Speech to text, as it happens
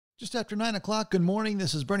Just after 9 o'clock, good morning.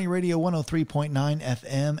 This is Bernie Radio 103.9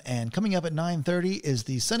 FM, and coming up at 9:30 is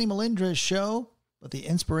the Sonny Melendres Show, but the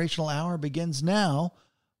inspirational hour begins now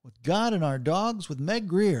with God and Our Dogs with Meg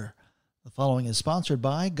Grier. The following is sponsored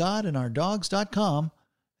by GodandOurDogs.com,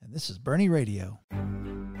 and this is Bernie Radio.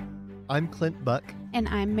 I'm Clint Buck. And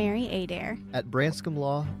I'm Mary Adair. At Branscombe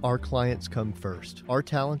Law, our clients come first. Our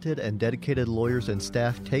talented and dedicated lawyers and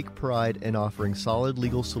staff take pride in offering solid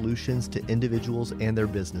legal solutions to individuals and their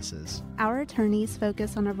businesses. Our attorneys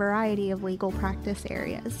focus on a variety of legal practice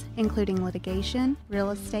areas, including litigation,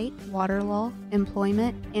 real estate, water law,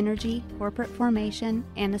 employment, energy, corporate formation,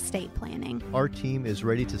 and estate planning. Our team is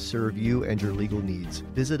ready to serve you and your legal needs.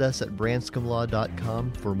 Visit us at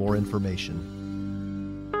branscombelaw.com for more information.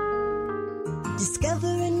 Discover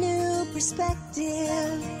a new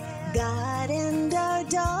perspective. God and Our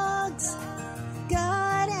Dogs.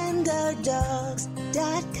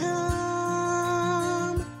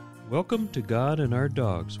 GodandOurDogs.com. Welcome to God and Our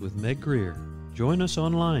Dogs with Meg Grier. Join us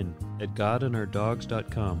online at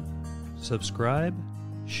GodandOurDogs.com. Subscribe,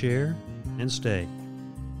 share, and stay.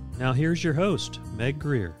 Now here's your host, Meg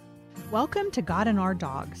Grier. Welcome to God and Our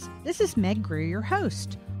Dogs. This is Meg Grier, your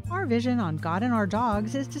host. Our vision on God and Our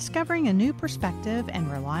Dogs is discovering a new perspective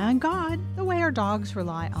and rely on God the way our dogs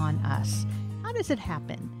rely on us. How does it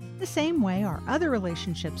happen? The same way our other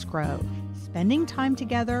relationships grow. Spending time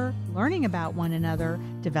together, learning about one another,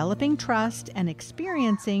 developing trust, and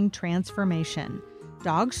experiencing transformation.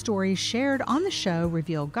 Dog stories shared on the show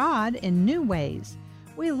reveal God in new ways.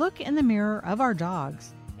 We look in the mirror of our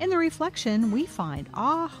dogs. In the reflection, we find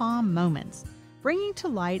aha moments, bringing to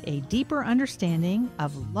light a deeper understanding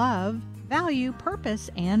of love, value, purpose,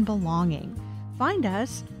 and belonging. Find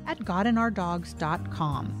us at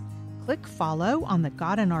GodandOurDogs.com. Click follow on the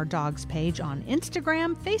God and Our Dogs page on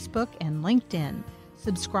Instagram, Facebook, and LinkedIn.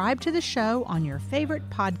 Subscribe to the show on your favorite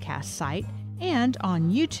podcast site and on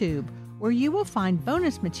YouTube, where you will find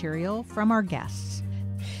bonus material from our guests.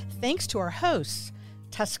 Thanks to our hosts,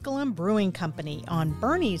 Tusculum Brewing Company on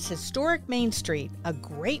Bernie's historic Main Street, a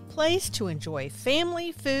great place to enjoy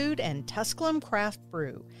family food and Tusculum craft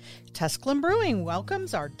brew. Tusculum Brewing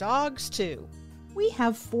welcomes our dogs too. We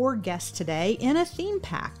have 4 guests today in a theme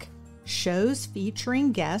pack. Shows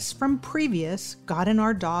featuring guests from previous God and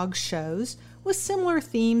Our Dogs shows with similar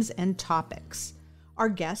themes and topics. Our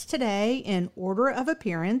guests today, in order of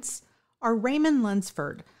appearance, are Raymond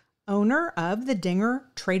Lunsford, owner of the Dinger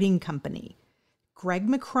Trading Company; Greg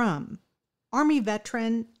McCrum, Army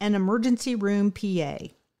veteran and emergency room PA;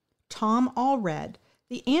 Tom Allred,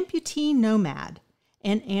 the amputee nomad;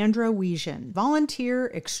 and Andra Wiesian,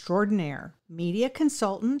 volunteer extraordinaire, media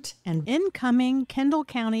consultant, and incoming Kendall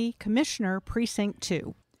County Commissioner Precinct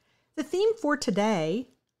 2. The theme for today,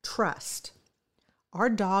 trust. Our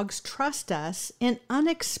dogs trust us in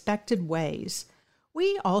unexpected ways.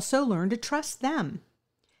 We also learn to trust them.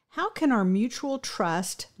 How can our mutual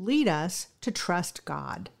trust lead us to trust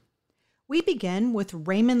God? We begin with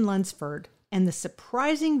Raymond Lunsford and the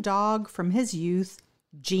surprising dog from his youth,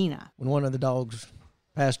 Gina. When one of the dogs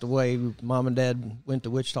passed away, Mom and Dad went to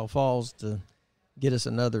Wichita Falls to get us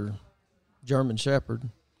another German Shepherd,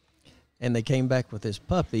 and they came back with this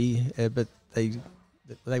puppy, but they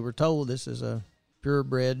were told this is a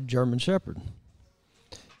purebred German Shepherd.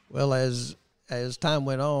 Well, as time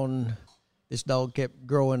went on, this dog kept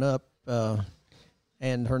growing up,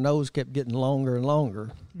 and her nose kept getting longer and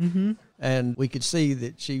longer. Mm-hmm. And we could see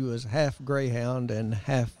that she was half Greyhound and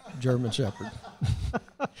half German Shepherd.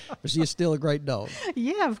 But she is still a great dog.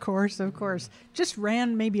 Yeah, of course. Just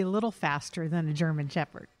ran maybe a little faster than a German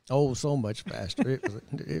Shepherd. Oh, so much faster.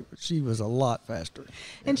 She was a lot faster.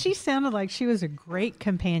 And she sounded like she was a great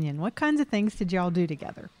companion. What kinds of things did y'all do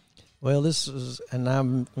together? Well,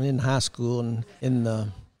 I'm in high school, and in the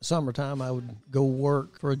summertime I would go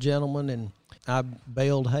work for a gentleman, and I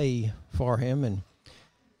baled hay for him. And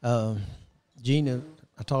Gina,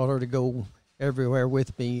 I taught her to go everywhere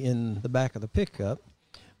with me in the back of the pickup.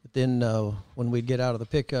 But then when we'd get out of the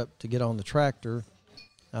pickup to get on the tractor,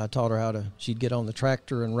 I taught her she'd get on the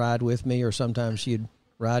tractor and ride with me, or sometimes she'd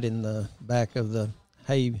ride in the back of the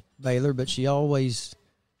hay baler. But she always,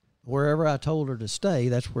 wherever I told her to stay,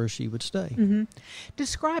 that's where she would stay. Mm-hmm.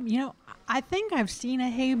 Describe, I think I've seen a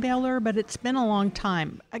hay baler, but it's been a long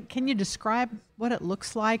time. Can you describe what it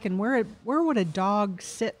looks like, and where would a dog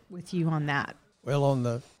sit with you on that?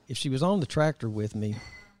 Well, if she was on the tractor with me,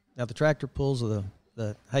 now the tractor pulls the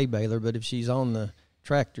hay baler, but if she's on the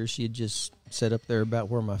tractor, she'd just sit up there about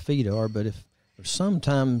where my feet are. But if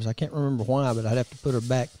sometimes, I can't remember why, but I'd have to put her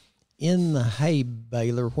back in the hay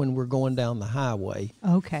baler when we're going down the highway.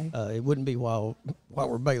 Okay. It wouldn't be while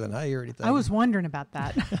we're baling hay or anything. I was wondering about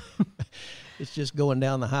that. It's just going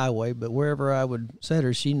down the highway, but wherever I would set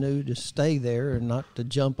her, she knew to stay there and not to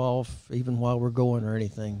jump off even while we're going or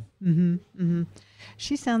anything. Mm-hmm. Mm-hmm.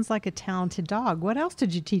 She sounds like a talented dog. What else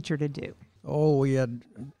did you teach her to do? Oh, we had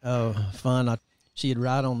fun. She'd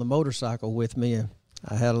ride on the motorcycle with me.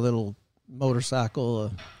 I had a little motorcycle,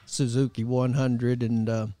 a Suzuki 100,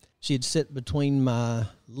 and she'd sit between my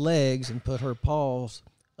legs and put her paws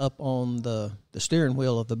up on the steering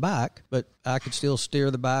wheel of the bike, but I could still steer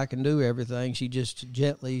the bike and do everything. She just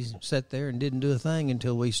gently sat there and didn't do a thing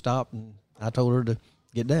until we stopped, and I told her to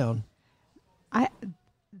get down.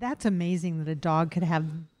 That's amazing that a dog could have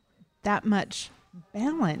that much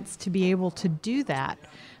balance to be able to do that.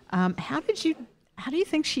 How do you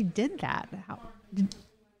think she did that?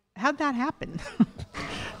 How'd that happen?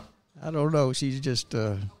 I don't know. She's just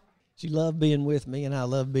she loved being with me, and I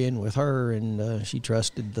loved being with her, and she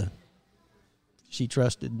trusted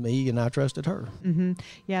me, and I trusted her. Mm-hmm.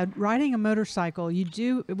 Yeah, riding a motorcycle, you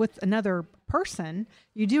do with another person,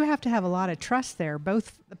 you do have to have a lot of trust there,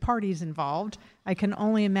 both the parties involved. I can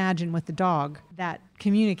only imagine with the dog that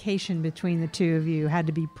communication between the two of you had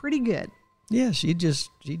to be pretty good. Yeah, she just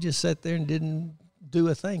sat there and didn't do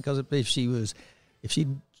a thing, because if she would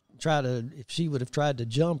have tried to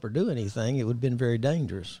jump or do anything, it would have been very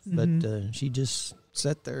dangerous. Mm-hmm. But she just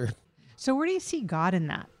sat there. So where do you see God in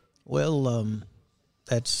that? Well,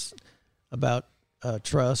 that's about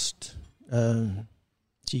trust.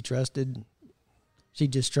 She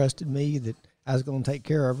just trusted me that I was going to take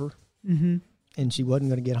care of her, mm-hmm. and she wasn't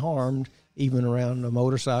going to get harmed, even around a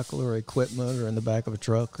motorcycle or equipment or in the back of a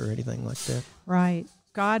truck or anything like that. Right.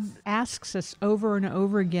 God asks us over and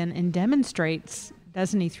over again and demonstrates,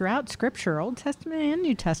 doesn't he, throughout Scripture, Old Testament and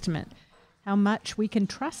New Testament, how much we can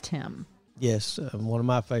trust him. Yes, one of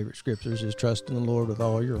my favorite scriptures is trust in the Lord with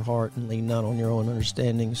all your heart and lean not on your own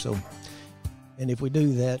understanding. And if we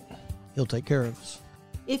do that, he'll take care of us.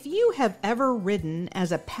 If you have ever ridden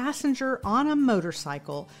as a passenger on a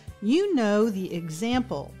motorcycle, you know the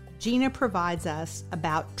example Gina provides us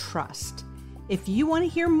about trust. If you want to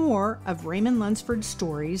hear more of Raymond Lunsford's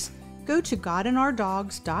stories, go to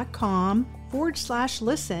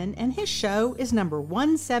godandourdog's.com/listen, and his show is number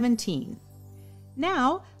 117.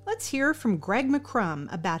 Now, let's hear from Greg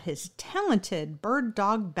McCrum about his talented bird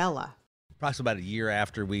dog, Bella. Approximately about a year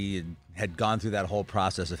after we had gone through that whole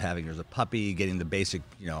process of having her as a puppy, getting the basic,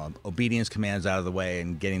 obedience commands out of the way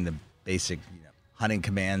and getting the basic, hunting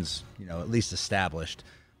commands, at least established,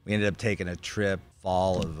 we ended up taking a trip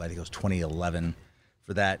fall of, I think it was 2011,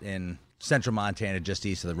 for that in central Montana, just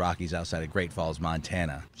east of the Rockies outside of Great Falls,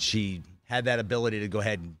 Montana. She had that ability to go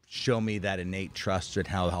ahead and show me that innate trust and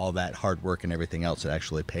how all that hard work and everything else had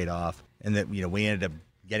actually paid off. And that, we ended up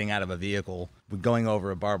getting out of a vehicle, going over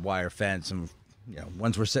a barbed wire fence, and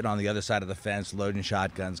once we're sitting on the other side of the fence, loading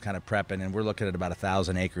shotguns, kind of prepping, and we're looking at about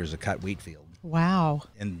 1,000 acres of cut wheat field. Wow.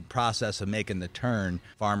 In the process of making the turn,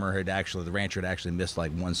 the rancher had actually missed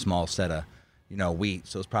like one small set of, wheat.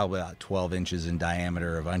 So it's probably about 12 inches in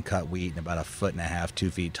diameter of uncut wheat and about 1.5 feet,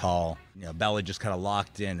 2 feet tall. Bella just kind of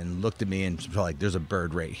locked in and looked at me and was like, there's a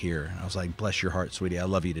bird right here. And I was like, bless your heart, sweetie. I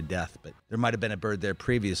love you to death. But there might have been a bird there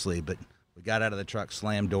previously, but we got out of the truck,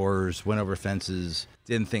 slammed doors, went over fences,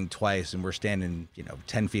 didn't think twice, and we're standing,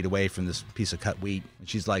 10 feet away from this piece of cut wheat. And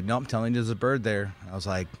she's like, no, I'm telling you, there's a bird there. And I was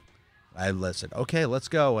like, I said, okay, let's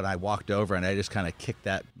go. And I walked over and I just kind of kicked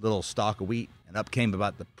that little stalk of wheat, and up came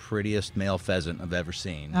about the prettiest male pheasant I've ever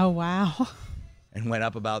seen. Oh, wow. And went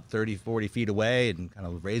up about 30, 40 feet away and kind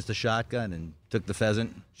of raised the shotgun and took the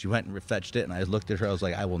pheasant. She went and fetched it, and I looked at her. I was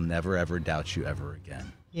like, I will never, ever doubt you ever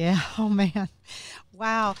again. Yeah. Oh, man.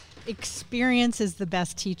 Wow. Experience is the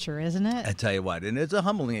best teacher, isn't it? I tell you what, and it's a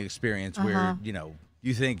humbling experience where,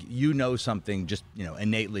 you think something just,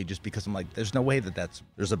 innately, just because I'm like, there's no way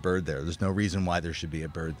there's a bird there. There's no reason why there should be a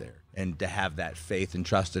bird there. And to have that faith and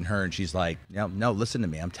trust in her, and she's like, no, listen to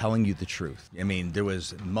me. I'm telling you the truth. I mean, there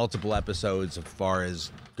was multiple episodes as far as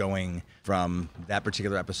going from that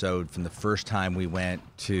particular episode, from the first time we went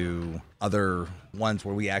to other ones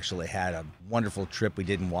where we actually had a wonderful trip we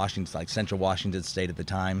did in Washington, like Central Washington State at the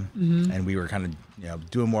time. Mm-hmm. And we were kind of,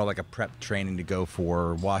 doing more like a prep training to go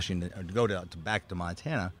for Washington, or to go back to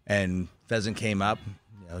Montana. And pheasant came up,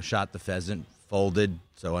 shot the pheasant, folded.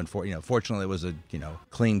 So fortunately it was a,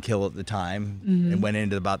 clean kill at the time, mm-hmm. and went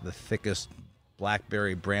into about the thickest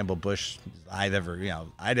blackberry bramble bush I'd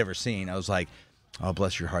ever seen. I was like, oh,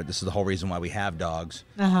 bless your heart. This is the whole reason why we have dogs.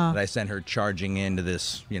 Uh-huh. But I sent her charging into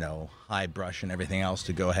this, high brush and everything else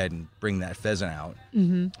to go ahead and bring that pheasant out.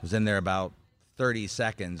 Mm-hmm. Was in there about 30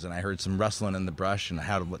 seconds, and I heard some rustling in the brush, and I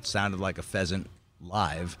had what sounded like a pheasant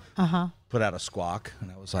live put out a squawk,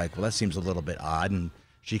 and I was like, well, that seems a little bit odd. And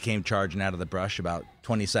she came charging out of the brush about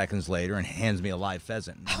 20 seconds later and hands me a live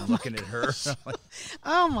pheasant. And I'm looking at her.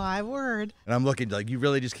 Oh, my word. And I'm looking like, you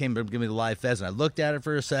really just came to give me the live pheasant. I looked at it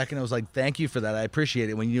for a second. I was like, thank you for that. I appreciate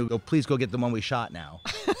it. When you go, please go get the one we shot now.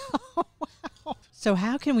 Wow. So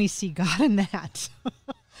how can we see God in that?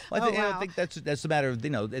 Well, I think that's the matter of,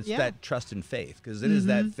 it's that trust and faith, because it is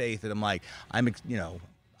that faith that I'm like,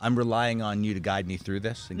 I'm relying on you to guide me through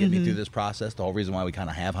this and get me through this process. The whole reason why we kind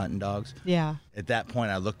of have hunting dogs. Yeah. At that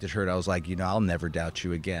point, I looked at her and I was like, I'll never doubt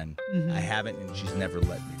you again. I haven't, and she's never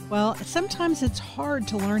let me. Well, sometimes it's hard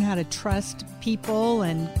to learn how to trust people,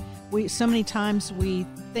 and so many times we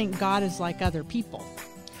think God is like other people.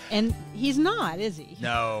 And he's not, is he?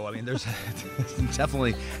 No, I mean, there's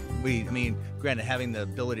definitely, granted, having the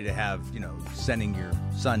ability to have, sending your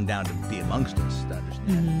son down to be amongst us, to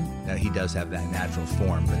understand that he does have that natural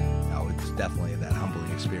form, but it's definitely that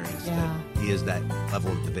humbling experience. Yeah. That he is that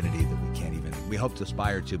level of divinity that we hope to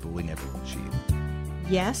aspire to, but we never will achieve.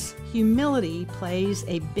 Yes, humility plays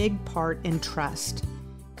a big part in trust.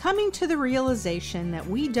 Coming to the realization that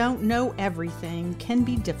we don't know everything can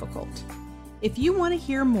be difficult. If you want to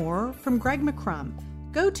hear more from Greg McCrum,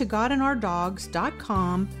 go to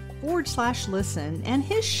godinourdog's.com/listen, and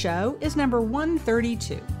his show is number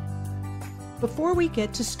 132. Before we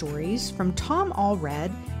get to stories from Tom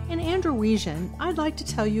Allred and Andrew Wiesen, I'd like to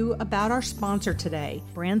tell you about our sponsor today,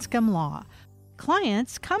 Branscombe Law.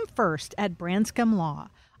 Clients come first at Branscombe Law.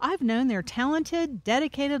 I've known their talented,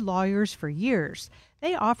 dedicated lawyers for years.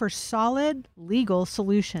 They offer solid legal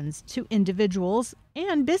solutions to individuals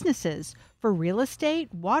and businesses for real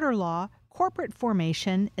estate, water law, corporate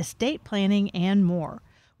formation, estate planning, and more.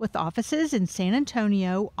 With offices in San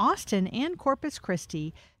Antonio, Austin, and Corpus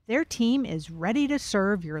Christi, their team is ready to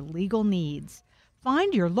serve your legal needs.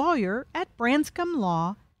 Find your lawyer at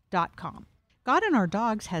branscomelaw.com. God and Our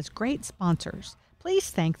Dogs has great sponsors. Please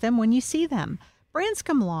thank them when you see them.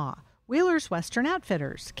 Branscombe Law, Wheeler's Western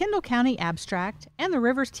Outfitters, Kendall County Abstract, and the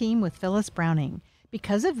Rivers team with Phyllis Browning.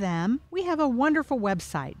 Because of them, we have a wonderful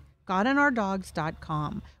website,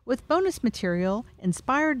 godinourdogs.com, with bonus material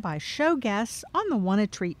inspired by show guests on the Want a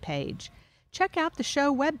Treat page. Check out the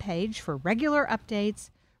show webpage for regular updates,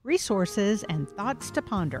 resources, and thoughts to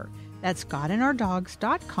ponder. That's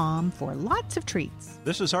godinourdogs.com for lots of treats.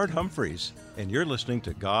 This is Art Humphreys, and you're listening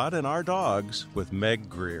to God and Our Dogs with Meg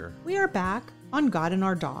Grier. We are back on God and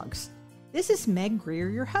Our Dogs. This is Meg Grier,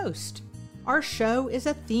 your host. Our show is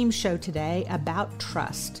a theme show today about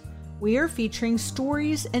trust. We are featuring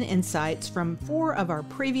stories and insights from 4 of our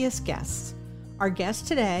previous guests. Our guests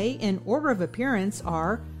today, in order of appearance,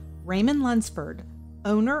 are Raymond Lunsford,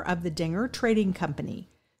 owner of the Dinger Trading Company,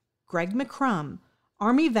 Greg McCrum,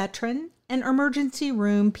 Army veteran and emergency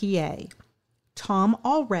room PA, Tom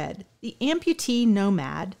Allred, the amputee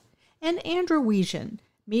nomad, and Andrew Wiesen,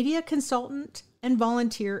 media consultant and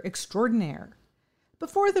volunteer extraordinaire.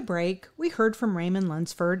 Before the break, we heard from Raymond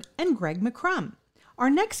Lunsford and Greg McCrum. Our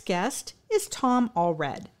next guest is Tom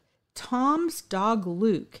Allred. Tom's dog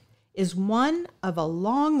Luke is one of a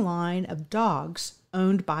long line of dogs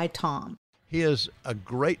owned by Tom. He is a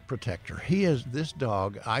great protector. He is this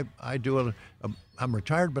dog. I'm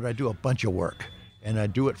retired, but I do a bunch of work, and I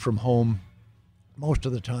do it from home most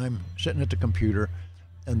of the time, sitting at the computer.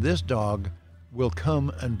 And this dog will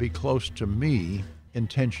come and be close to me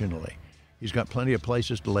intentionally. He's got plenty of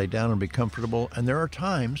places to lay down and be comfortable. And there are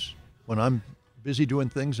times when I'm busy doing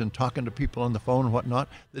things and talking to people on the phone and whatnot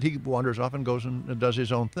that he wanders off and goes and does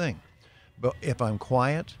his own thing. But if I'm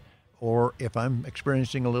quiet, or if I'm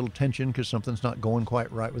experiencing a little tension because something's not going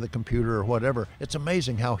quite right with the computer or whatever, it's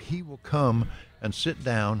amazing how he will come and sit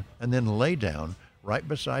down and then lay down right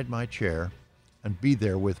beside my chair and be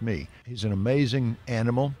there with me. He's an amazing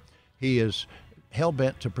animal. He is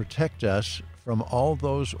hell-bent to protect us from all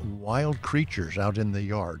those wild creatures out in the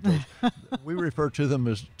yard. We refer to them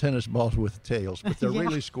as tennis balls with tails, but they're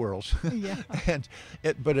really squirrels.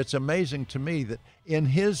 But it's amazing to me that in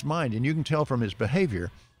his mind, and you can tell from his behavior,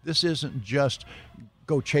 this isn't just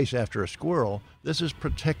go chase after a squirrel. This is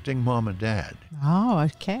protecting mom and dad. Oh,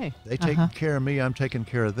 okay. They take care of me, I'm taking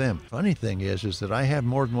care of them. Funny thing is that I have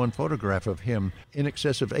more than one photograph of him in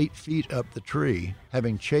excess of 8 feet up the tree,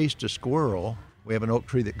 having chased a squirrel. We have an oak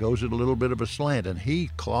tree that goes at a little bit of a slant, and he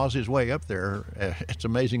claws his way up there. It's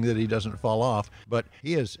amazing that he doesn't fall off, but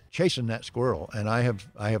he is chasing that squirrel, and I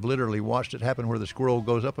have literally watched it happen where the squirrel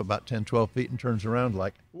goes up about 10, 12 feet and turns around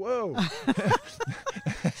like, whoa.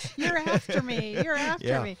 You're after me. You're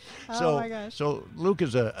after me. Oh, my gosh. So Luke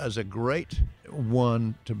is a great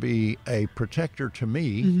one to be a protector to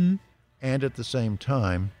me and at the same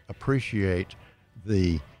time appreciate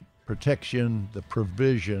the protection, the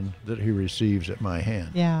provision that he receives at my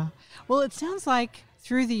hand. Yeah. Well, it sounds like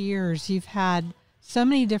through the years you've had so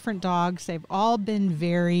many different dogs. They've all been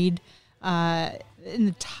varied in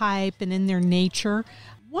the type and in their nature.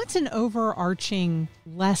 What's an overarching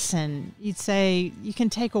lesson you'd say you can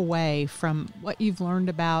take away from what you've learned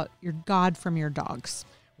about your God from your dogs?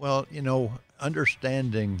 Well,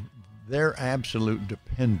 understanding their absolute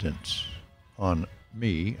dependence on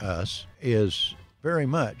me, us, is very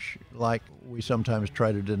much like we sometimes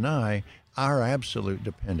try to deny our absolute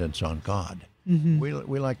dependence on God. We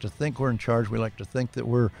like to think we're in charge. We like to think that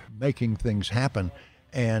we're making things happen.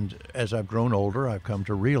 And as I've grown older, I've come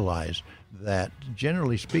to realize that,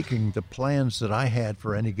 generally speaking, the plans that I had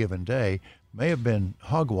for any given day may have been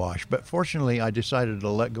hogwash, but fortunately I decided to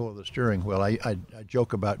let go of the steering wheel. I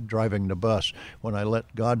joke about driving the bus. When I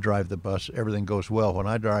let God drive the bus, everything goes well. When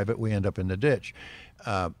I drive it, we end up in the ditch.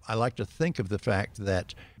 I like to think of the fact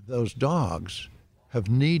that those dogs have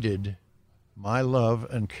needed my love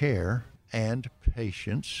and care and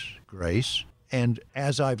patience, grace. And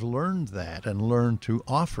as I've learned that and learned to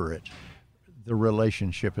offer it, the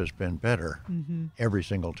relationship has been better every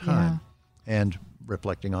single time. Yeah. And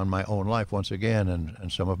reflecting on my own life once again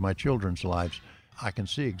and some of my children's lives, I can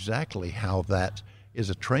see exactly how that is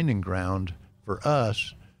a training ground for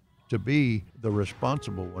us to be the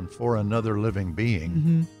responsible one for another living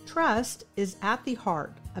being. Trust is at the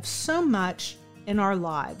heart of so much in our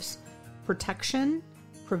lives. Protection,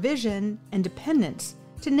 provision, and dependence,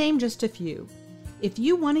 to name just a few. If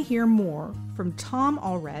you want to hear more from Tom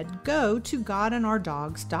Allred, go to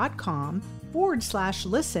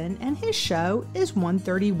godandourdogs.com/listen, and his show is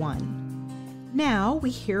 131. Now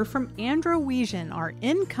we hear from Andra Wiesen, our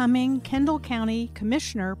incoming Kendall County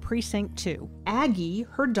Commissioner, Precinct 2. Aggie,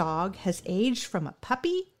 her dog, has aged from a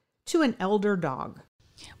puppy to an elder dog.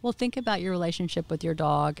 Well, think about your relationship with your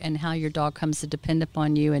dog and how your dog comes to depend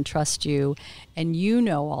upon you and trust you, and you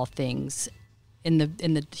know all things in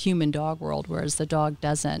the human dog world, whereas the dog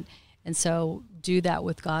doesn't. And so do that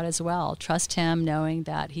with God as well. Trust him, knowing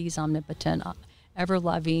that he's omnipotent, ever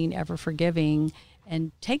loving, ever forgiving,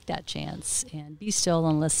 and take that chance and be still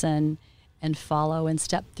and listen and follow and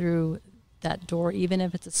step through that door, even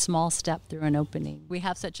if it's a small step through an opening. We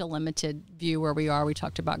have such a limited view where we are. We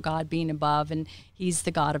talked about God being above, and he's the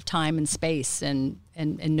God of time and space and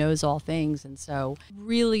knows all things. And so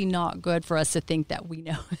really not good for us to think that we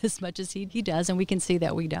know as much as he does, and we can see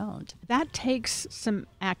that we don't. That takes some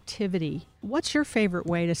activity. What's your favorite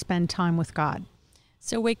way to spend time with God?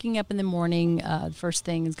 So waking up in the morning, first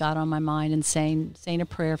thing is God on my mind, and saying a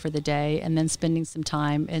prayer for the day, and then spending some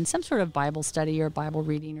time in some sort of Bible study or Bible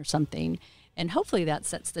reading or something. And hopefully that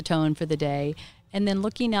sets the tone for the day. And then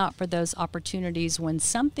looking out for those opportunities when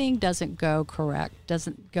something doesn't go correct,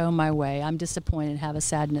 doesn't go my way, I'm disappointed, have a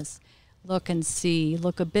sadness. Look and see,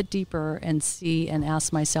 look a bit deeper and see and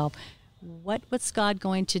ask myself, what's God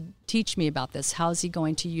going to teach me about this? How's he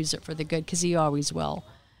going to use it for the good? Because he always will.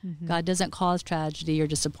 God doesn't cause tragedy or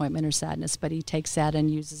disappointment or sadness, but he takes that and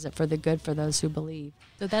uses it for the good for those who believe.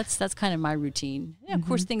 So that's kind of my routine. Yeah, of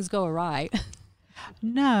course, things go awry.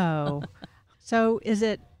 No. So is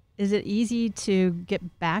it easy to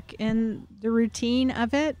get back in the routine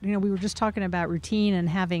of it? We were just talking about routine and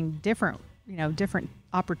having different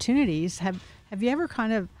opportunities. Have you ever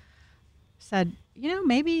kind of said,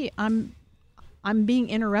 maybe I'm being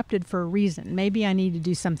interrupted for a reason. Maybe I need to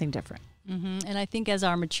do something different. And I think as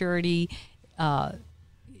our maturity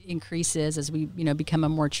increases, as we become a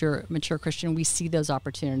more mature Christian, we see those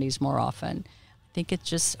opportunities more often. I think it's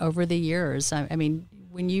just over the years. I mean,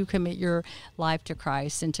 when you commit your life to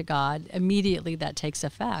Christ and to God, immediately that takes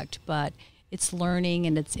effect. But it's learning,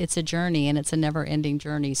 and it's a journey, and it's a never-ending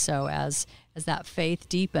journey. So as that faith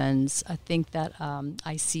deepens, I think that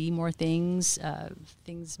I see more things.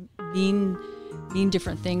 Things mean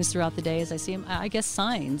different things throughout the day as I see them. I guess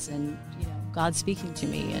signs, and God speaking to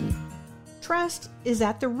me. And trust is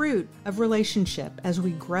at the root of relationship as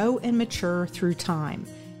we grow and mature through time.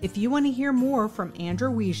 If you want to hear more from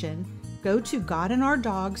Andra Wiesen, go to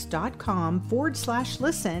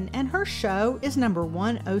godandourdogs.com/listen, and her show is number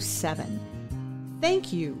 107.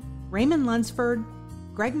 Thank you, Raymond Lunsford,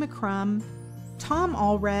 Greg McCrum, Tom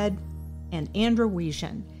Allred, and Andra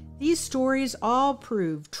Wiesen. These stories all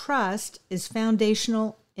prove trust is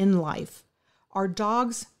foundational in life. Our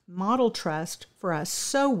dogs model trust for us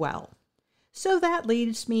so well. So that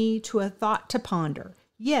leads me to a thought to ponder.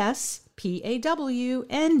 Yes, PAWNDER.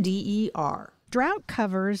 Drought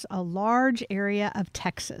covers a large area of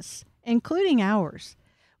Texas, including ours.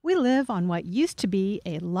 We live on what used to be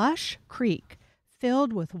a lush creek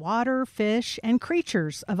filled with water, fish, and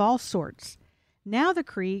creatures of all sorts. Now the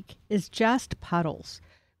creek is just puddles.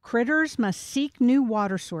 Critters must seek new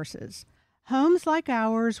water sources. Homes like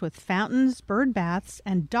ours with fountains, bird baths,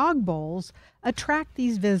 and dog bowls attract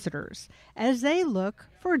these visitors as they look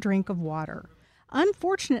for a drink of water.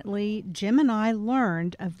 Unfortunately, Jim and I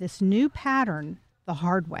learned of this new pattern the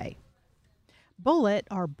hard way. Bullet,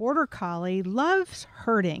 our border collie, loves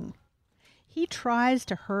herding. He tries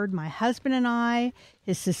to herd my husband and I,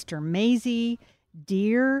 his sister Maisie,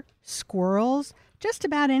 deer, squirrels, just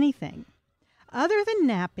about anything. Other than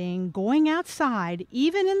napping, going outside,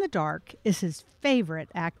 even in the dark, is his favorite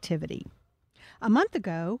activity. A month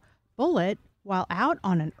ago, Bullet, while out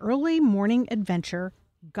on an early morning adventure,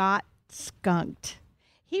 got skunked.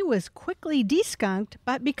 He was quickly deskunked,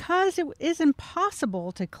 but because it is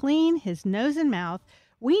impossible to clean his nose and mouth,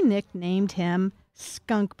 we nicknamed him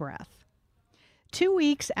Skunk Breath. 2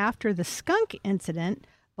 weeks after the skunk incident,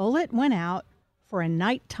 Bullet went out for a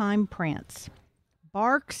nighttime prance.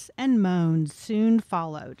 Barks and moans soon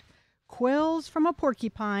followed. Quills from a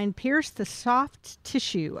porcupine pierced the soft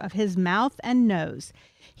tissue of his mouth and nose.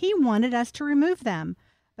 He wanted us to remove them,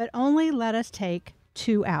 but only let us take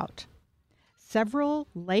 2 out. Several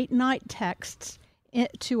late-night texts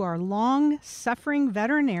to our long-suffering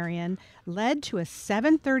veterinarian led to a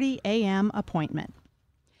 7:30 a.m. appointment.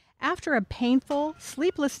 After a painful,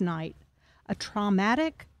 sleepless night, a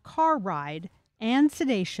traumatic car ride, and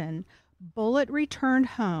sedation, Bullet returned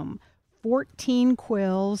home 14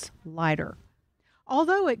 quills lighter.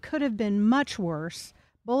 Although it could have been much worse,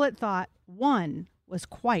 Bullet thought 1 was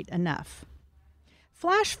quite enough.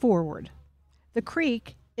 Flash forward. The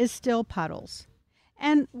creek is still puddles,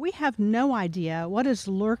 and we have no idea what is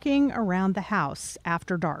lurking around the house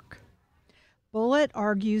after dark. Bullet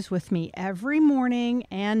argues with me every morning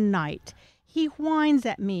and night. He whines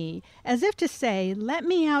at me as if to say, "Let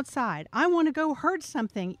me outside. I want to go herd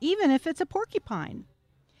something, even if it's a porcupine."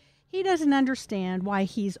 He doesn't understand why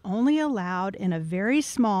he's only allowed in a very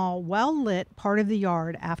small, well-lit part of the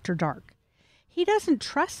yard after dark. He doesn't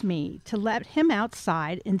trust me to let him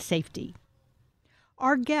outside in safety.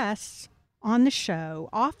 Our guests on the show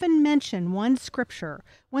often mention one scripture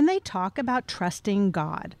when they talk about trusting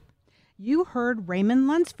God. You heard Raymond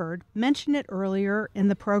Lunsford mention it earlier in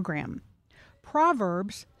the program.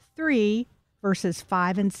 Proverbs 3, verses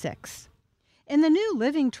 5 and 6. In the New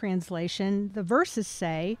Living Translation, the verses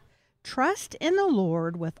say, "Trust in the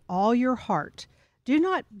Lord with all your heart. Do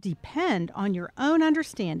not depend on your own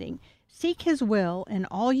understanding. Seek his will in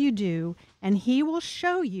all you do, and he will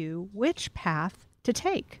show you which path to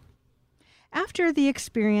take." After the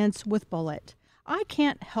experience with Bullet, I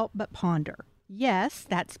can't help but ponder. Yes,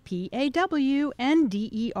 that's PAWNDER.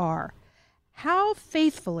 How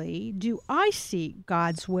faithfully do I seek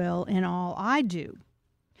God's will in all I do?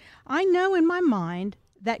 I know in my mind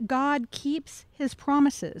that God keeps his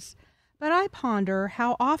promises, but I ponder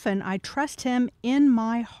how often I trust him in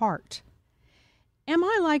my heart. Am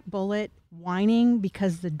I like Bullet, whining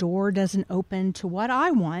because the door doesn't open to what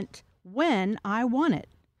I want when I want it?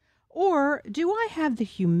 Or do I have the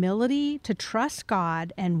humility to trust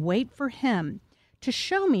God and wait for him to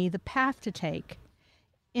show me the path to take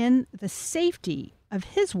in the safety of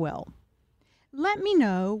his will? Let me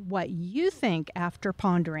know what you think after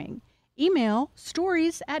pondering. Email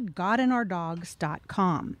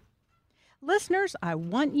stories@godandourdogs.com. Listeners, I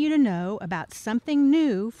want you to know about something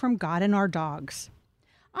new from God and Our Dogs.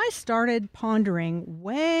 I started pondering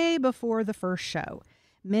way before the first show.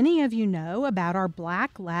 Many of you know about our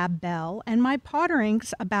black lab Belle and my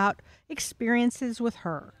ponderings about experiences with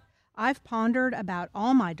her. I've pondered about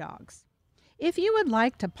all my dogs. If you would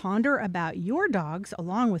like to ponder about your dogs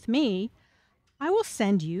along with me, I will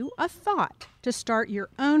send you a thought to start your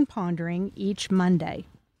own pondering each Monday.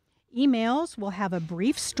 Emails will have a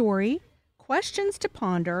brief story, questions to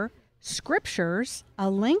ponder, scriptures,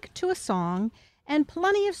 a link to a song, and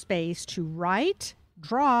plenty of space to write,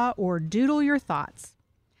 draw, or doodle your thoughts.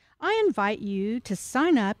 I invite you to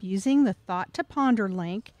sign up using the Thought to Ponder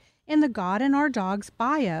link in the God and Our Dogs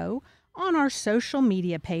bio on our social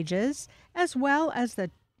media pages, as well as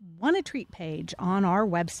the Want a Treat page on our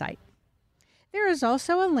website. There is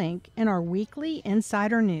also a link in our weekly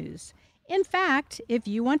Insider News. In fact, if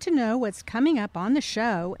you want to know what's coming up on the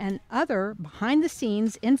show and other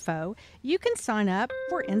behind-the-scenes info, you can sign up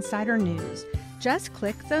for Insider News. Just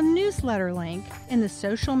click the newsletter link in the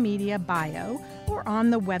social media bio or on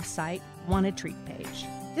the website Want a Treat page.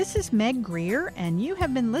 This is Meg Grier, and you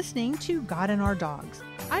have been listening to God and Our Dogs.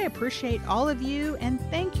 I appreciate all of you, and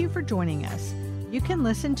thank you for joining us. You can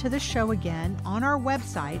listen to the show again on our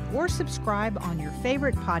website or subscribe on your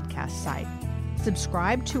favorite podcast site.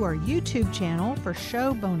 Subscribe to our YouTube channel for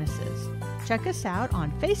show bonuses. Check us out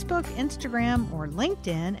on Facebook, Instagram, or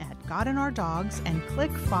LinkedIn at God and Our Dogs and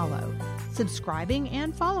click follow. Subscribing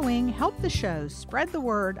and following help the show spread the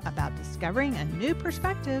word about discovering a new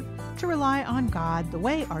perspective to rely on God the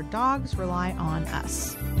way our dogs rely on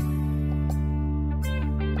us.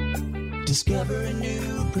 Discover a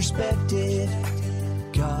new perspective.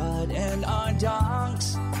 God and Our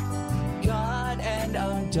Dogs.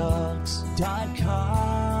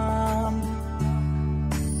 GodandOurDogs.com.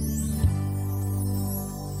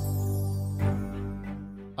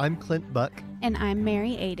 I'm Clint Buck. And I'm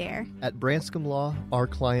Mary Adair. At Branscombe Law, our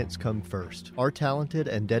clients come first. Our talented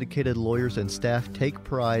and dedicated lawyers and staff take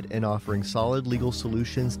pride in offering solid legal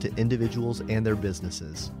solutions to individuals and their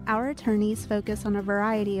businesses. Our attorneys focus on a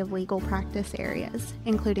variety of legal practice areas,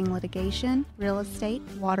 including litigation, real estate,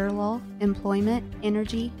 water law, employment,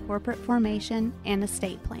 energy, corporate formation, and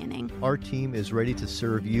estate planning. Our team is ready to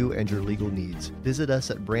serve you and your legal needs. Visit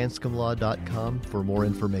us at branscomelaw.com for more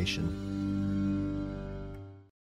information.